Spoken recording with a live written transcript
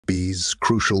Bees,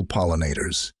 crucial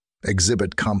pollinators,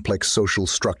 exhibit complex social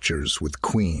structures with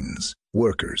queens,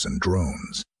 workers, and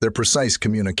drones. Their precise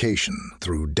communication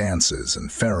through dances and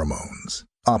pheromones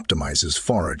optimizes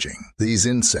foraging. These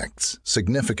insects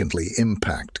significantly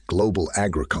impact global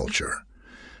agriculture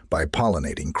by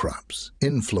pollinating crops,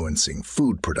 influencing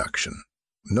food production.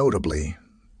 Notably,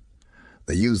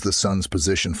 they use the sun's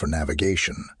position for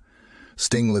navigation.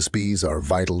 Stingless bees are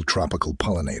vital tropical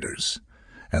pollinators,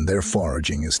 and their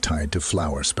foraging is tied to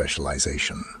flower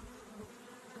specialization.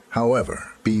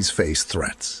 However, bees face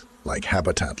threats like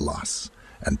habitat loss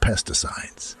and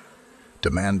pesticides,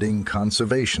 demanding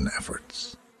conservation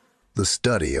efforts. The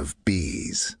study of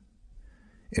bees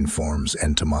informs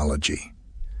entomology,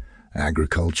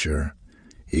 agriculture,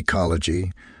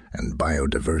 ecology, and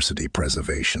biodiversity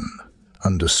preservation,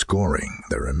 underscoring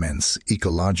their immense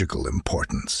ecological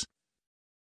importance.